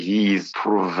He's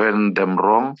proven them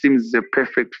wrong. Seems a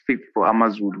perfect fit for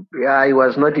Amazulu. Yeah, he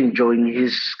was not enjoying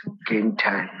his game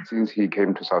time. Since he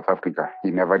came to South Africa,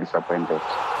 he never disappointed.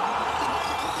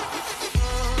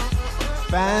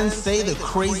 Fans say the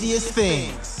craziest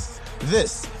things.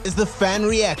 This is the Fan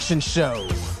Reaction Show.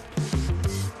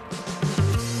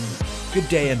 Good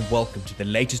day and welcome to the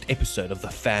latest episode of the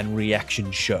Fan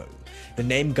Reaction Show. The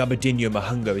name Gabadinho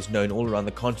Mahango is known all around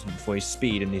the continent for his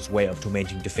speed and his way of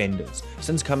tormenting defenders.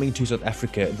 Since coming to South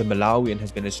Africa, the Malawian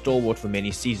has been a stalwart for many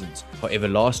seasons. However,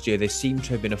 last year there seemed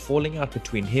to have been a falling out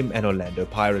between him and Orlando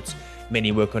Pirates.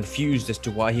 Many were confused as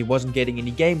to why he wasn't getting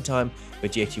any game time,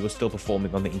 but yet he was still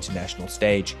performing on the international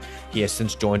stage. He has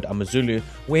since joined Amazulu,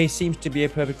 where he seems to be a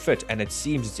perfect fit, and it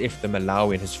seems as if the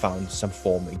Malawian has found some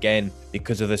form again.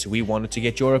 Because of this, we wanted to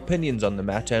get your opinions on the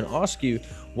matter and ask you,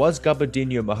 was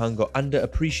Gabadinho Mahango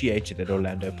underappreciated at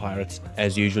Orlando Pirates?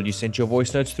 As usual, you sent your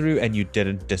voice notes through and you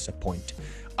didn't disappoint.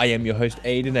 I am your host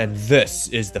Aiden, and this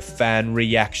is the Fan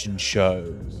Reaction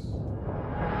Show.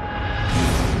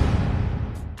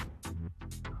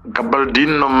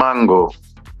 Gabadinho Mahango,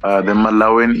 the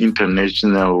Malawian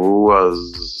international who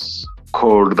was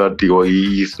called that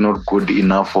he is not good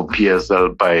enough for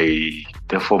PSL by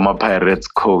the former Pirates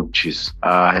coaches,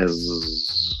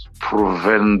 has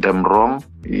proven them wrong.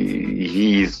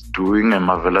 He is doing a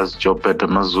marvelous job at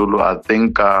Amazulu. I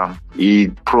think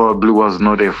it probably was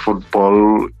not a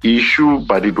football issue,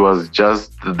 but it was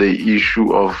just the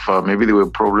issue of maybe there were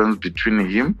problems between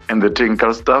him and the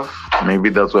technical staff.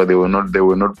 Maybe that's why they were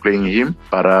not playing him.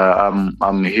 But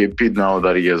I'm happy now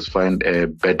that he has found a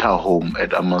better home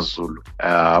at Amazulu.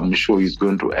 I'm sure he's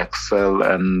going to excel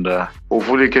and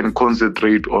hopefully can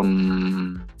concentrate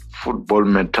on football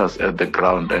matters at the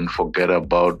ground and forget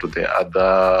about the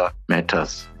other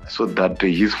matters, so that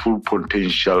his full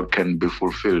potential can be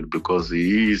fulfilled, because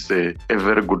he is a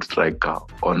very good striker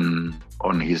on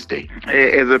his day.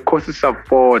 As a Kosi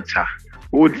supporter,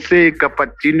 would say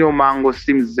Gabadinho Mahango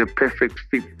seems a perfect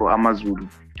fit for Amazulu.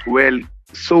 Well,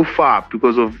 so far,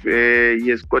 because of he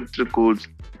has got 3 goals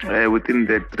within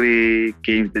the 3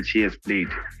 games that he has played.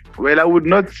 Well, I would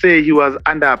not say he was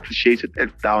underappreciated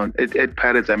at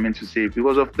Pirates, I meant to say,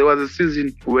 because there was a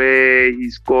season where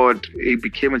he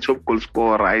became a top goal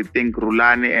scorer, I think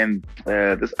Rulani and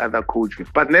this other coach.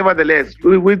 But nevertheless,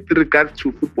 with regards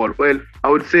to football, well, I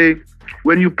would say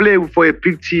when you play for a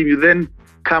big team, you then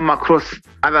come across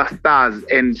other stars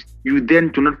and you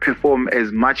then do not perform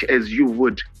as much as you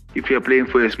would if you're playing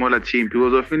for a smaller team,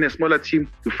 because of in a smaller team,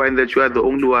 you find that you are the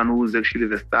only one who's actually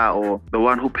the star, or the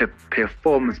one who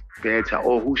performs better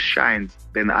or who shines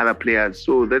than other players.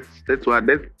 So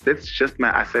that's just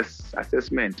my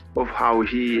assessment of how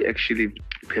he actually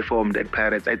performed at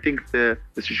Pirates. I think the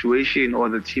situation or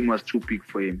the team was too big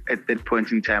for him at that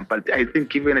point in time. But I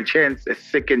think given a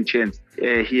second chance,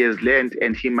 he has learned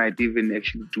and he might even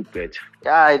actually do better.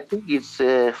 Yeah, I think it's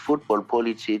football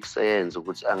politics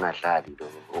ukuthi angadlali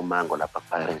uMahango lapha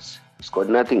Pirates. It's got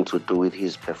nothing to do with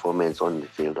his performance on the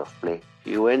field of play.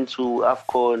 He went to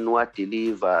AFCON,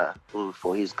 deliver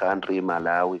for his country,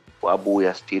 Malawi.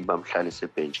 Wabuya still bamhlalise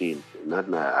ebhenjini.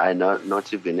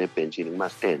 Not even ebhenjini, kuma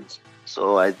stands.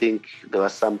 So I think there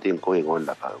was something going on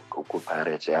lapha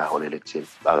ku-Pirates eyaholela ekutheni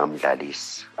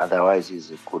bangamdlalisi. Otherwise, he's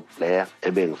a good player.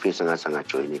 Ebengifisa ngathi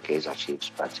angajoyina i-Kaizer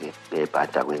Chiefs, but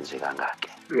nebhada kwenzeka ngake.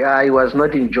 Yeah, he was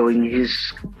not enjoying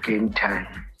his game time.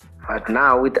 But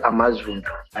now with Amazulu,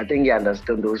 I think he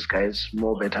understands those guys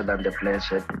more better than the players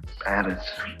at Pirates.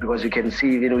 Because you can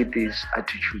see even with his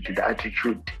attitude, the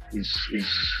attitude is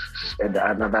at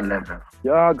another level.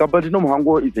 Yeah, Gabadinho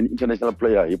Mahango is an international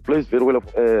player. He plays very well.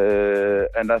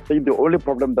 And I think the only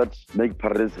problem that makes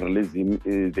Pirates release him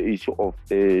is the issue of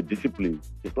discipline.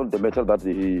 It's not the matter that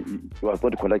he was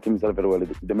not conducting himself very well.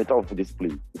 It's the matter of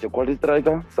discipline. It's a quality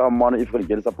striker. Someone, if he can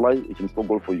get a supply, he can score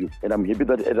goal for you. And I'm happy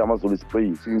that Amazulu is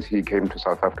playing. Since he came to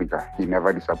South Africa, he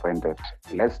never disappointed.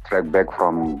 Let's track back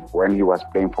from when he was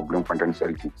playing for Bloemfontein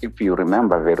Celtics. If you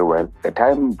remember very well, the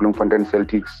time Bloemfontein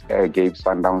Celtics gave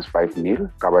Sundowns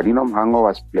 5-0, Gabadinho Mahango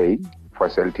was playing for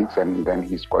Celtics and then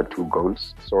he scored 2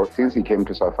 goals. So since he came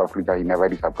to South Africa, he never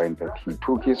disappointed. He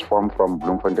took his form from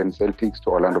Bloemfontein Celtics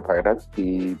to Orlando Pirates.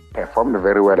 He performed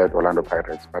very well at Orlando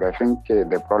Pirates, but I think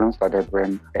the problem started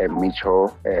when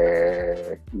Micho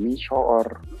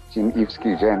or Jim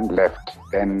Ivsky left.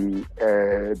 Then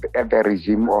at the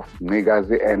regime of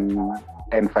Ngigazi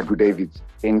and Fadu Davids,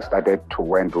 things started to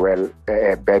went well,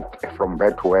 from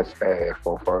bad to worse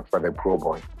for the Pro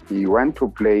Boy. He went to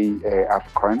play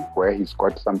AFCON, where he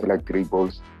scored something like 3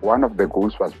 goals. One of the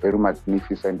goals was very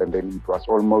magnificent, and then it was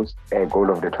almost a goal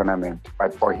of the tournament.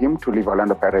 But for him to leave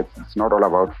Orlando Pirates, it's not all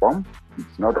about form.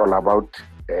 It's not all about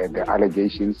the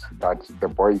allegations that the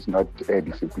boy is not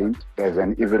disciplined. There's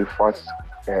an evil force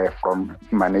from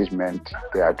management.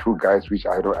 There are two guys which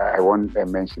I won't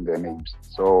mention their names.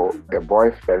 So the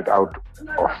boy felt out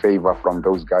of favor from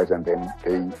those guys, and then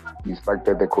they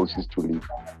instructed the coaches to leave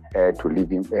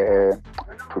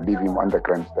him on the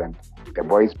grandstand. The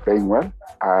boy is playing well.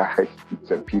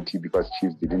 It's a pity because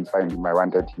Chiefs didn't sign him. I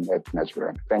wanted him at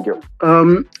Natural. Thank you.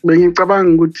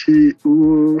 Bengicabanga ukuthi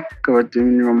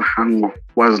uGabadinho Mahango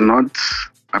was not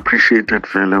appreciated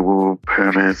vele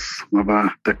ku-Perez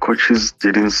ngoba the coaches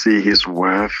didn't see his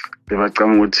worth.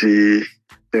 Bebacabanga ukuthi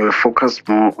they were focused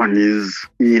more on his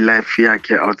life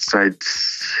yakhe outside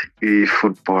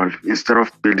football. Instead of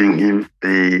building him,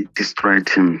 they destroyed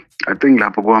him. I think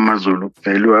lapho kwaMaZulu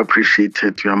vele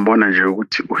appreciated. Uyambona nje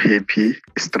ukuthi uhappy,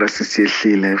 stress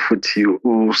siyehlile futhi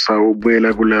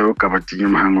usawubuyela kuleyo Gabadinho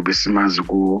Mahango besimazi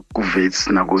ku-Wits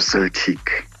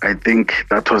naku-Celtic. I think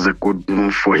that was a good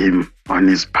move for him on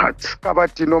his part.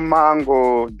 Gabadinho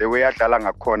Mahango, the way adlala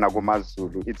ngakhona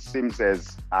kuMaZulu, it seems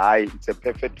as it's a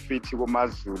perfect fit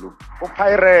kuMaZulu.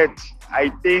 Pirate, I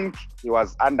think he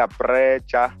was under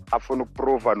pressure. Afuna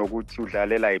ukuprova nokuthi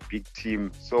udlalela a big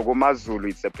team. So kuMaZulu,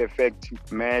 it's a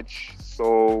perfect match.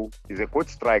 So he's a good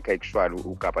striker actually,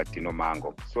 uGabadinho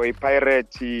Mahango. So a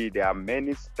Pirate, there are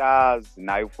many stars.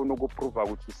 Na ufuna ukuprova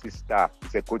ukuthi usistar.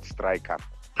 He's a good striker.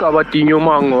 Gabadinho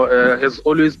Mahango has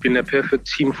always been a perfect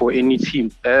team for any team.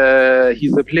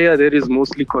 He's a player that is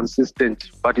mostly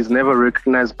consistent, but is never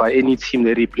recognized by any team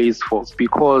that he plays for.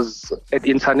 Because at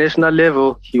international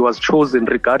level, he was chosen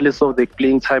regardless of the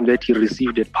playing time that he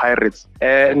received at Pirates.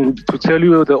 And to tell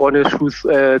you the honest truth,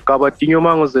 Gabadinho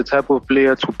Mahango was the type of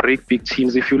player to break big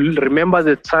teams. If you remember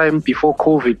the time before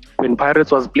COVID, when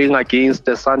Pirates was playing against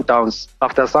the Sundowns,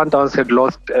 after Sundowns had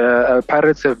lost,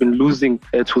 Pirates have been losing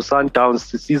to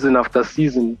Sundowns season after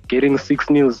season, getting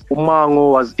 6-0.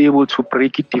 Mahango was able to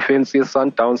break it defense against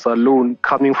Sundowns alone,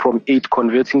 coming from 8,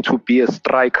 converting to be a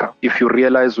striker, if you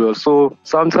realize well. So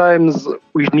sometimes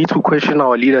we need to question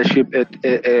our leadership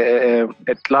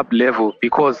at club level,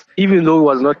 because even though he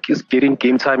was not getting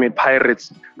game time at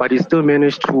Pirates, but he still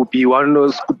managed to be one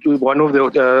of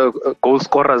the goal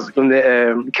scorers in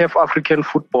the CAF African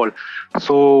football.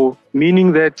 So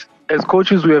meaning that as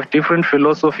coaches, we have different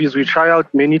philosophies. We try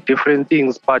out many different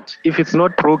things, but if it's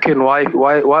not broken,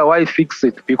 why fix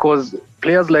it? Because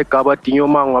players like Gabadinho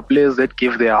Mahango are players that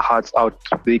give their hearts out.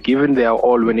 They're giving their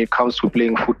all when it comes to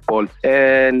playing football.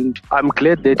 And I'm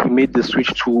glad that he made the switch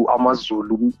to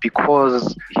AmaZulu,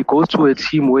 because he goes to a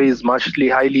team where he's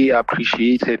highly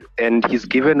appreciated, and he's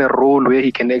given a role where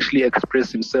he can actually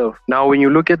express himself. Now, when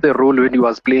you look at the role when he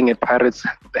was playing at Pirates,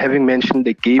 having mentioned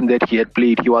the game that he had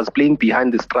played, he was playing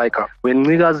behind the striker. When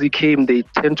Ncikazi came, they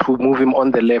tend to move him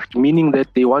on the left, meaning that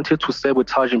they wanted to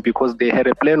sabotage him because they had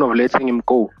a plan of letting him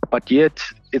go. But yet,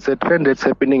 it's a trend that's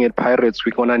happening at Pirates.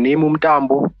 We're going to name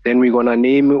Umtambo, then we're going to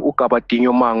name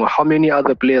Gabadinho Mahango. How many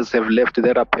other players have left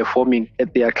that are performing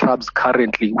at their clubs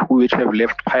currently, which have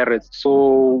left Pirates?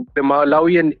 So the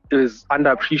Malawian is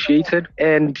underappreciated,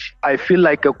 and I feel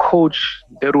like a coach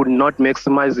that would not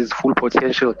maximize his full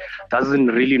potential doesn't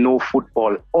really know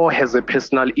football or has a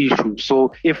personal issue.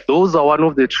 So if those are one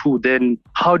of the two, then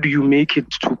how do you make it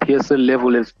to PSL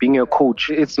level as being a coach?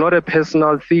 It's not a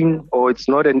personal thing, or it's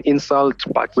not an insult,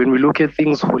 but when we look at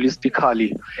things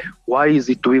holistically, why is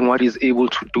he doing what he's able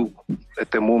to do at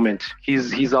the moment?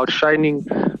 He's outshining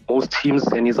most teams,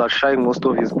 and he's outshining most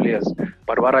of his players.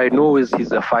 But what I know is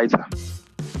he's a fighter.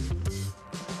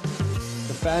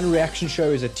 The Fan Reaction Show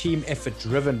is a team effort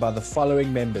driven by the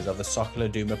following members of the Soccer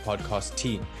Laduma podcast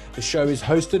team. The show is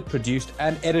hosted, produced,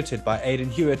 and edited by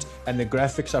Aidan Hewitt, and the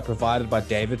graphics are provided by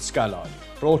David Scullard.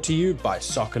 Brought to you by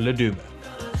Soccer Laduma.